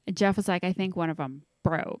 Jeff was like, I think one of them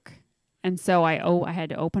broke. And so I had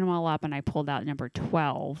to open them all up, and I pulled out number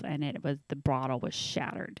 12, and the bottle was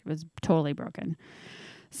shattered. It was totally broken.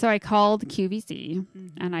 So I called QVC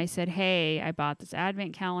and I said, hey, I bought this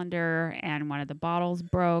advent calendar and one of the bottles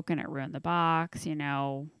broke and it ruined the box. You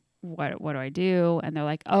know, what do I do? And they're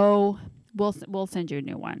like, oh, we'll send you a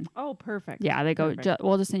new one. Oh, perfect. Yeah, they go, Perfect.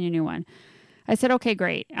 we'll just send you a new one. I said, okay,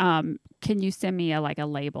 great. Can you send me a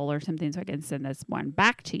label or something so I can send this one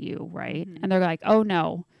back to you, right? And they're like, oh,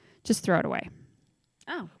 no, just throw it away.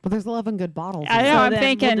 Oh. But there's 11 good bottles. I in know, there. I'm then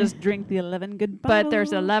thinking- we'll just drink the 11 good bottles. But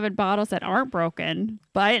there's 11 bottles that aren't broken.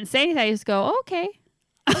 But I didn't say anything. I just go, okay,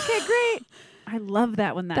 Okay, great. I love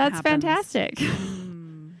that when that that's happens. fantastic.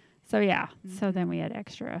 Mm. So, yeah. So then we had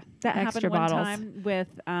extra That happened bottles. one time with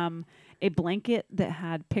a blanket that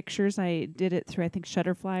had pictures. I did it through, I think,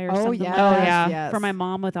 Shutterfly or Oh, something yes, like Oh, that. yeah. yes. For my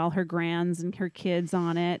mom with all her grands and her kids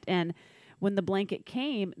on it. And when the blanket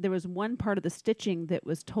came, there was one part of the stitching that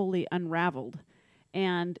was totally unraveled.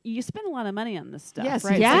 And you spend a lot of money on this stuff, Yes,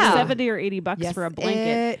 right? you It's like do. 70 or 80 bucks Yes, for a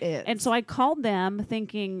blanket. It is. And so I called them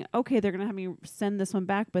thinking, okay, they're going to have me send this one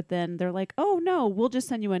back. But then they're like, oh, no, we'll just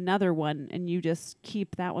send you another one. And you just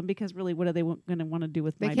keep that one because really, what are they going to want to do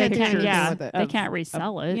with They my can't They do can't, pictures? anything yeah, with it. they of- can't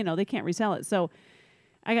resell it. You know, they can't resell it. So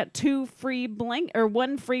I got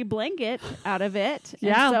one free blanket out of it.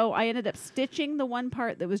 Yeah. And so I ended up stitching the one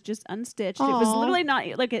part that was just unstitched. It was Aw. literally not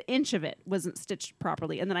like an inch of it wasn't stitched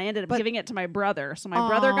properly. And then I ended up But- giving it to my brother. So my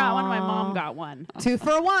brother got one, my Aw. mom got one. 2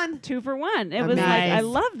 for 1. 2 for 1. It was like, Nice. I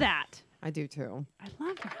love that. I do too. I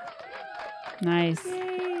love that. Nice.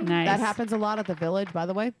 Yay. Nice. That happens a lot at the village, by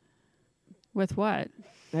the way. With what?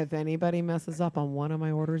 If anybody messes up on one of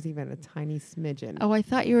my orders, even a tiny smidgen. Oh, I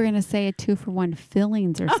thought you were going to say a 2-for-1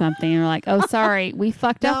 fillings or something. You're like, oh, sorry, we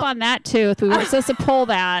fucked up No. on that tooth. We weren't supposed to pull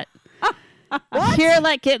that. Here,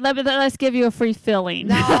 let's give you a free filling.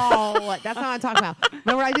 No, that's not what I'm talking about.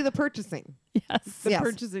 Remember, I do the purchasing. Yes. The Yes.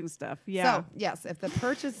 purchasing stuff. Yeah. So, yes, if the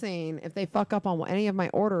purchasing, if they fuck up on any of my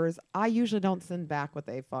orders, I usually don't send back what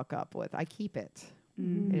they fuck up with. I keep it.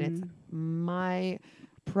 And it's my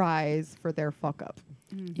prize for their fuck up.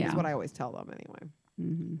 Yeah. Is what I always tell them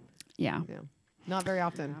anyway. Yeah. Yeah. Not very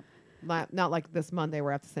often. Not like this Monday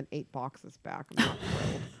where I have to send 8 boxes back. I'm not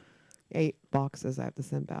thrilled. 8 boxes I have to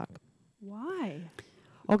send back. Why?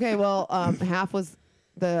 Okay, well, half was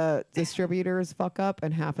the distributor's fuck up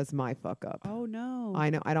and half is my fuck up. Oh, no. I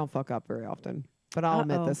know I don't fuck up very often, but I'll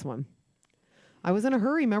admit Uh-oh. this one. I was in a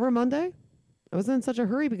hurry. Remember Monday? I was in such a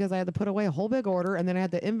hurry because I had to put away a whole big order and then I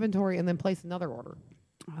had to inventory and then place another order.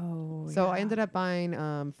 Oh, So I ended up buying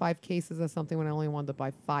 5 cases of something when I only wanted to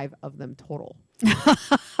buy 5 of them total.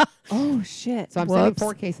 Oh, shit. So I'm sending Whoops.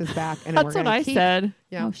 4 cases back, and then That's we're what gonna I keep. said.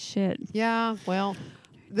 Yeah. Oh, shit. Yeah. Well,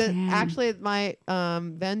 Damn. actually my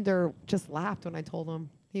vendor just laughed when I told him.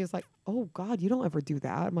 He was like, "Oh God, you don't ever do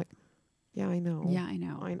that." I'm like, "Yeah, I know. Yeah, I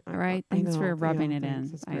know. I- All right. I Thanks know. for rubbing Yeah, it thanks.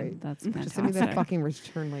 in. That's great. That's Just send me the fantastic. fucking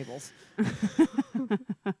return labels."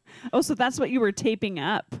 Oh, so that's what you were taping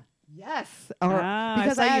up. Yes.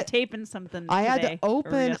 Because I saw you taping something I had today to or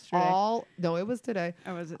open yesterday. all. No, it was today.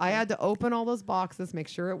 Or was it I today? had to open all those boxes, make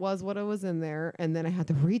sure it was what it was in there, and then I had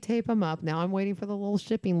to retape them up. Now I'm waiting for the little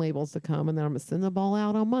shipping labels to come, and then I'm gonna send them all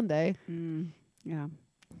out on Monday. Yeah.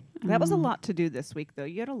 That was a lot to do this week, though.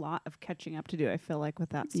 You had a lot of catching up to do, I feel like, with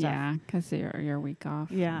that stuff. Yeah, because you're a week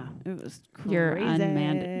off. Yeah. It was crazy. You're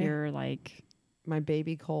unmanned. You're like, My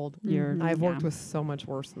baby cold. you're. I've worked yeah. with so much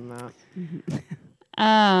worse than that.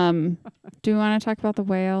 Do you want to talk about the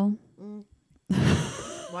whale?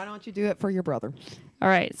 Why don't you do it for your brother? All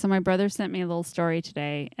right. So my brother sent me a little story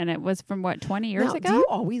today, and it was from 20 years Now, ago? do you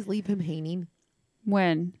always leave him hanging?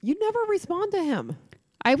 When You never respond to him.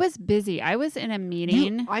 I was busy. I was in a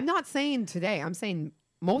meeting. I'm not saying today. I'm saying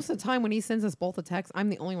most of the time when he sends us both a text, I'm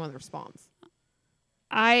the only one that responds.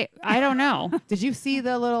 I don't know. Did you see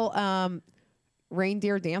the little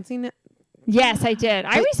reindeer dancing? Yes, I did.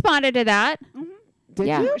 I responded to that. Did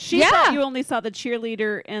Yeah. you? She Yeah. thought you only saw the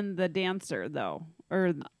cheerleader and the dancer, though.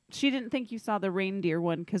 Or she didn't think you saw the reindeer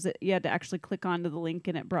one because you had to actually click onto the link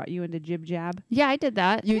and it brought you into Jib Jab. Yeah, I did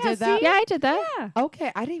that. You did that? Yeah, I did that. Yeah.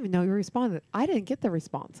 Okay, I didn't even know you responded. I didn't get the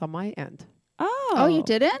response on my end. Oh. Oh, you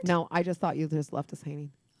didn't? No, I just thought you just left us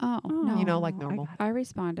hanging. Oh, no. You know, like I normal. got I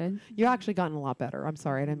responded. You actually gotten a lot better. I'm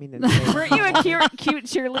sorry, I didn't mean to. say Weren't you a cute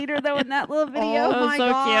cheerleader, though, in that little video? Oh That was my so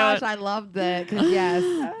gosh, cute. I loved it. 'Cause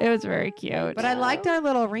yes, It was very cute. but I liked our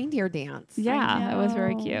little reindeer dance. yeah, it was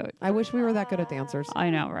very know. cute. I wish we were that good at dancers. I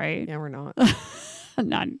know, right? Yeah, we're not.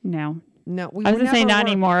 Not no. No, we I was gonna say never not were.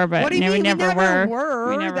 anymore, but What do you no, mean? we never were. were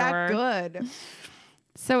We never that were. good.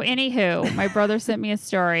 So, anywho, my brother sent me a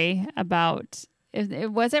story about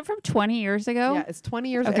Was it from 20 years ago? Yeah, it's 20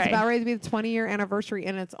 years. It's Okay. about ready to be the 20-year anniversary,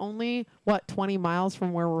 and it's only 20 miles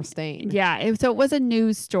from where we're staying. Yeah, so it was a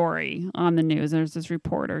news story on the news. There's this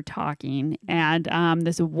reporter talking, and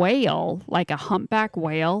this whale, like a humpback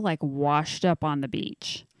whale, like washed up on the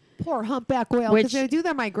beach. Poor humpback whale, Which because they do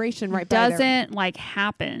their migration right by there. Doesn't like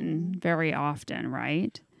happen very often,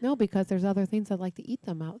 right? No, because there's other things that like to eat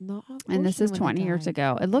them out in the ocean. And this is when they 20 years die.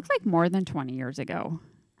 ago. It looks like more than 20 years ago.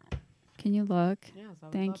 Can you look? Yes, I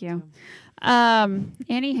would Thank love you.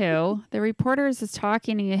 to. Anywho, the reporters is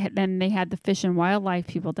talking, and then they had the fish and wildlife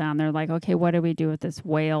people down there, like, okay, what do we do with this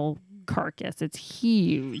whale carcass? It's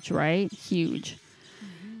huge, right? Huge.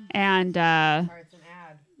 And Sorry, it's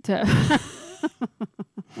an ad.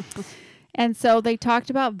 and so they talked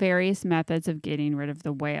about various methods of getting rid of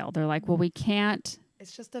the whale. They're like, well, we can't.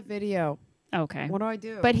 It's just a video. Okay. What do I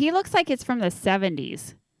do? But he looks like it's from the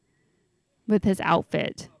 70s with his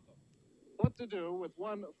outfit. What to do with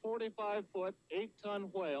one 45-foot, 8-ton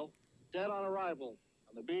whale dead on arrival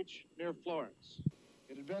on the beach near Florence.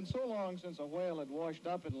 It had been so long since a whale had washed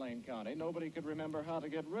up in Lane County, nobody could remember how to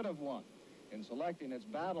get rid of one. In selecting its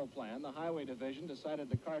battle plan, the Highway Division decided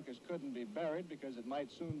the carcass couldn't be buried because it might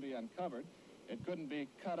soon be uncovered. It couldn't be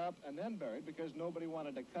cut up and then buried because nobody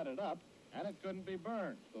wanted to cut it up, and it couldn't be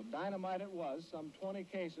burned. So dynamite it was, some 20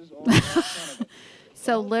 cases over 10 of it.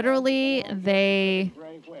 So literally, they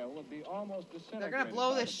They're gonna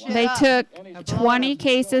blow this shit they up. took Blow it 20 up.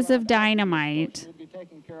 cases of dynamite,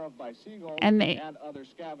 and they other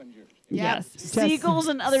scavengers. yes. Just Seagulls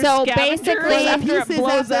and other So scavengers basically- after it pieces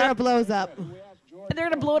blows after up. it blows up. And they're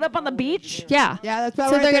gonna blow it up on the beach. Yeah. Yeah, that's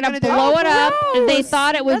about So right. they're gonna do. blow it up. And they gross.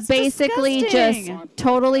 thought it would That's basically disgusting. just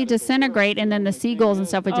totally disintegrate, and then the seagulls and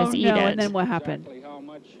stuff would just eat it. And then what happened? Exactly how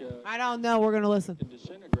much I don't know. We're gonna listen. to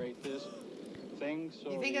disintegrate this thing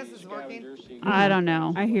so You think the this is working? scavengers, seagulls, I don't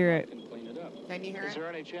know. I hear it. can clean it up. Can you hear Is it? there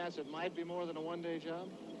any chance it might be more than a one-day job?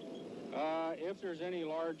 If there's any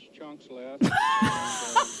large chunks left, and,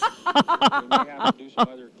 we may have to do some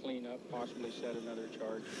other cleanup, possibly set another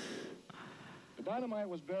charge. The dynamite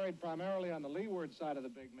was buried primarily on the leeward side of the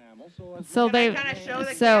big mammal, So they,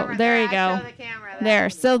 so there you go. There.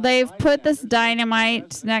 So they've put this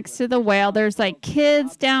dynamite next to the whale. There's like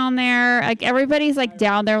kids down there. Like everybody's like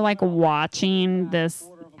down there, like watching this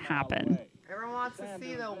happen. Everyone wants to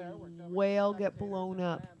see the whale get blown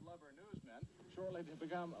up. Land blubber newsmen, shortly to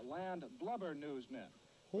become land blubber newsmen.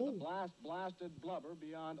 With the blasted blubber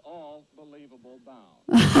beyond all believable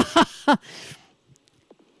bounds.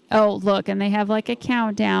 Oh, look, and they have like a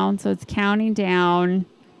countdown, so it's counting down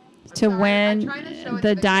to sorry, when I'm trying to show it to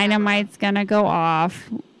the the dynamite's gonna go off.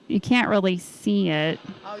 You can't really see it.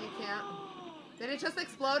 Oh, you can't? Did it just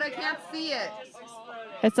explode? I can't see it.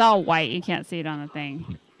 It's all white. You can't see it on the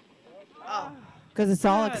thing. Oh. Because it's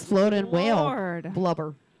all Good exploding whale Lord.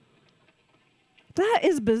 blubber. That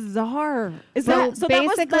is bizarre. Is So that so?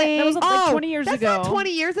 basically- that was like 20 years that's ago. not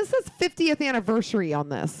 20 years. This is 50th anniversary on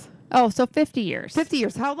this. Oh, so 50 years. 50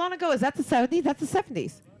 years. How long ago? Is that the 70s? That's the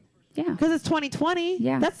 70s. Yeah. Because it's 2020.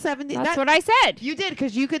 Yeah. That's 70. That's what I said. You did,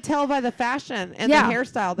 because you could tell by the fashion and Yeah, the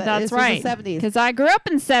hairstyle that That's this was right. the 70s. Because I grew up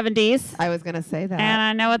in 70s, I was going to say that. and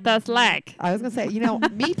I know what that's like. I was going to say,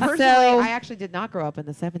 me personally, So- I actually did not grow up in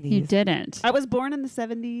the 70s. You didn't. I was born in the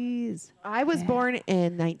 70s. I was born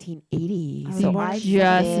in 1980. I So was I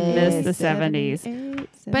just missed the missed 70s. 78,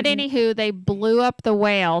 But 70. anywho, they blew up the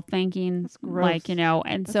whale thinking, gross. like,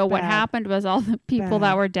 and so what bad. happened was all the people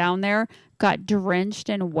Bad. that were down there got drenched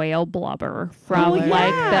in whale blubber from Oh, like the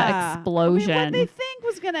yeah. explosion. I mean, what they think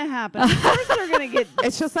was going to happen. Of course they're going to get.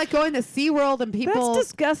 It's just like going to SeaWorld and people That's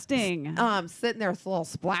disgusting. sit in their little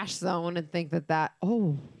splash zone and think that,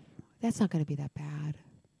 that's not going to be that bad.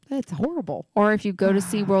 It's horrible. Or if you go to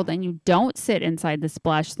SeaWorld and you don't sit inside the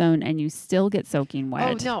splash zone and you still get soaking wet.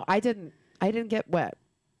 Oh, no, I didn't get wet.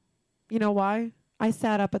 You know why? I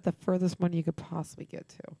sat up at the furthest one you could possibly get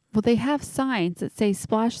to. Well, they have signs that say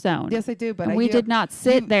splash zone. Yes, I do, but and we did not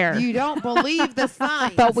sit there. You don't believe the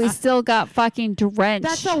signs. But we still got fucking drenched.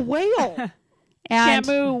 That's a whale. and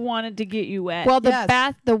Shamu wanted to get you wet. well, the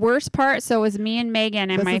Yes. the worst part. So it was me and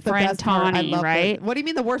Megan and This my is the friend best part. I Tawny, love right? it. What do you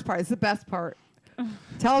mean the worst part? It's the best part.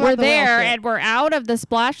 Tell about We're the whale there shit. and we're out of the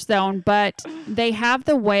splash zone, but they have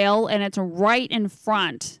the whale and it's right in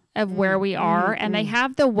front of where we are, and they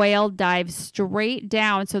have the whale dive straight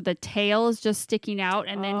down, so the tail is just sticking out,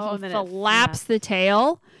 and then Oh, he and then it flaps the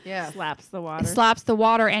tail, Yeah. slaps the water. slaps the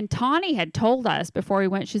water. And Tawny had told us before we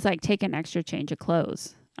went, she's like, take an extra change of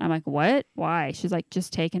clothes. I'm like, what? Why? She's like,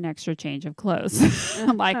 just take an extra change of clothes.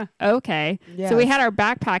 I'm like, okay. So we Yes. had our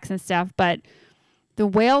backpacks and stuff, but the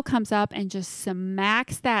whale comes up and just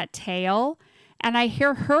smacks that tail. and I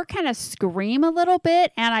hear her kind of scream a little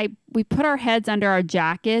bit, and we put our heads under our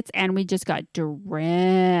jackets, and we just got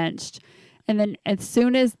drenched. And then as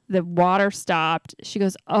soon as the water stopped, she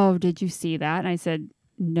goes, "Oh, did you see that?" And I said,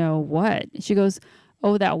 "No, what?" She goes,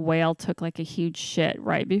 "Oh, that whale took like a huge shit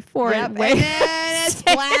right before Yep, it and went." then it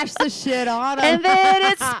splashed the shit on him. And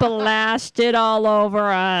then it splashed it all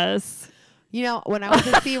over us. You know, when I was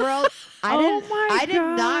at SeaWorld, I did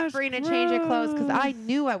not gosh, bring a change of clothes because I gross.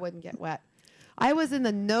 knew I wouldn't get wet. I was in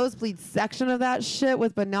the nosebleed section of that shit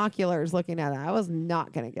with binoculars looking at it. I was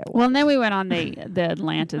not going to get wet. Well, and then we went on the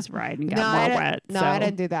Atlantis ride and got I more didn't- wet. No, so, I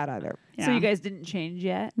didn't do that either. yeah. So you guys didn't change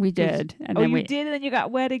yet? We did. And Oh, then you we did, and then you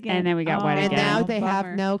got wet again. And then we got wet And again. now they have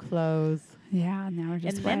bummer. no clothes. Yeah, now we're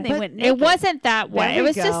just And then wet. they But went It naked. wasn't that wet. There It we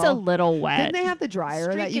was just a go. little wet. Didn't they have the dryer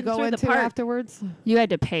that you Streaking go through the into park. afterwards? You had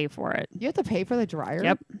to pay for it. You have to pay for the dryer?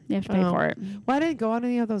 Yep. You have to pay Oh. for it. Well, I didn't go on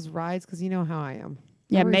any of those rides because you know how I am.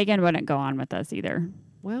 Yeah, Where's- Megan wouldn't go on with us either.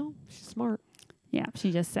 Well, she's smart. Yeah,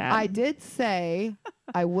 she just said. I did say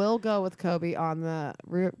I will go with Kobe on the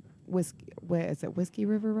whiskey. Wait, is it Whiskey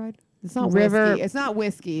River ride? It's not River- whiskey. It's not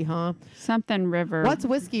whiskey, huh? Something River. What's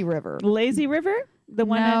Whiskey River? Lazy River? The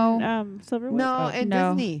one No. in Silverwood? No, Oh. and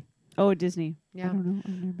No. Disney. Oh, Disney. Yeah. I don't know.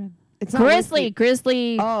 I've never been. It's not Grizzly? whiskey.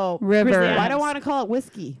 Grizzly Oh, River. Grizzly I Islands. don't want to call it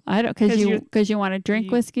whiskey. I don't 'Cause because you're- you want to drink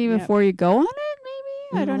you- whiskey yep. before you go on it.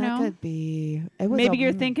 Maybe I don't That know. could be. It was Maybe a-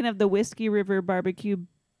 you're thinking of the Whiskey River barbecue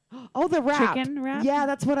Oh, the wrap. chicken wrap? Yeah,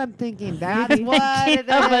 that's what I'm thinking. That's what it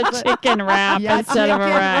of a is. chicken wrap Yeah, instead of a chicken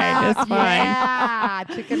ride. wrap. It's fine. Yeah,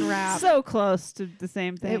 chicken wrap. So close to the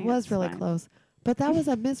same thing. It was It's really fine. close. But that was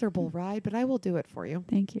a miserable ride, but I will do it for you.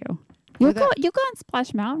 Thank you. With You go on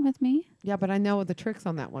Splash Mountain with me. Yeah, but I know the tricks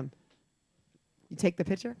on that one. You take the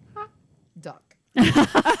picture, duck,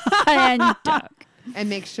 And you duck. and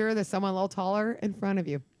make sure there's someone a little taller in front of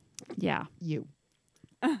you. Yeah. You.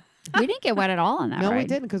 We didn't get wet at all on that No, ride. we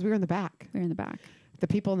didn't because we were in the back. We were in the back. The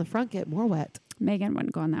people in the front get more wet. Megan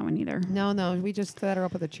wouldn't go on that one either. No, we just set her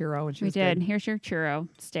up with a churro and she We was did. good. Here's your churro.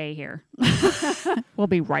 Stay here. We'll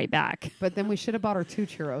be right back. But then we should have bought her 2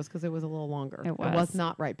 churros because it was a little longer. It was.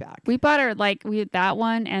 not right back. We bought her that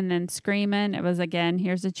one and then Screaming. It was again,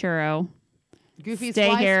 here's a churro. Goofy's Stay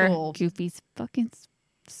Fly here. School. Goofy's fucking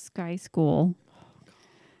Sky School.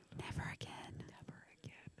 Never again. Never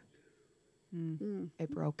again. It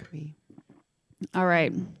broke me. All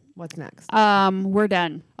right. What's next? We're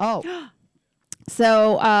done. Oh,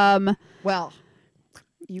 So, well,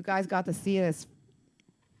 you guys got to see this.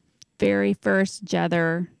 very first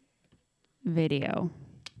Jether video.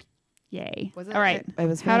 Yay. Was it- All right. it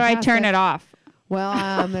was How do I turn fantastic. it off?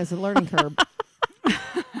 Well, there's a learning curve.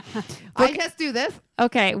 I just do this.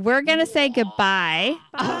 Okay, we're going to say goodbye.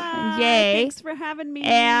 Bye. Yay. Thanks for having me.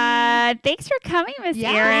 And thanks for coming, Miss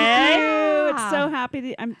Yeah. Erin. Ew, it's so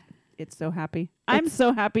happy. It's so happy. I'm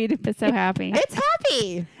so happy to I'm so happy. It's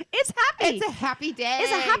happy. It's happy. It's a happy day.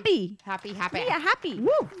 It's a happy. Happy. Yeah, happy. Woo.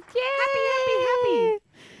 Yay.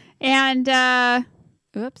 And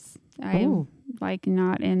oops, I'm Ooh. like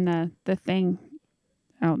not in the thing.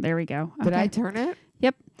 Oh, there we go. Did I Okay. turn it?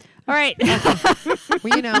 Yep. All right.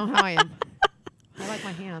 Well, you know how I am. I like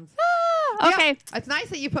my hands. Okay. Yeah, it's nice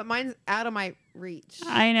that you put mine out of my reach.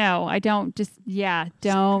 I know. I don't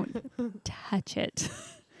don't touch it.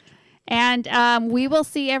 And we will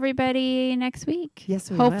see everybody next week. Yes,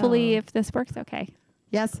 we Hopefully, will. if this works okay.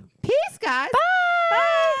 Yes. Peace, guys. Bye.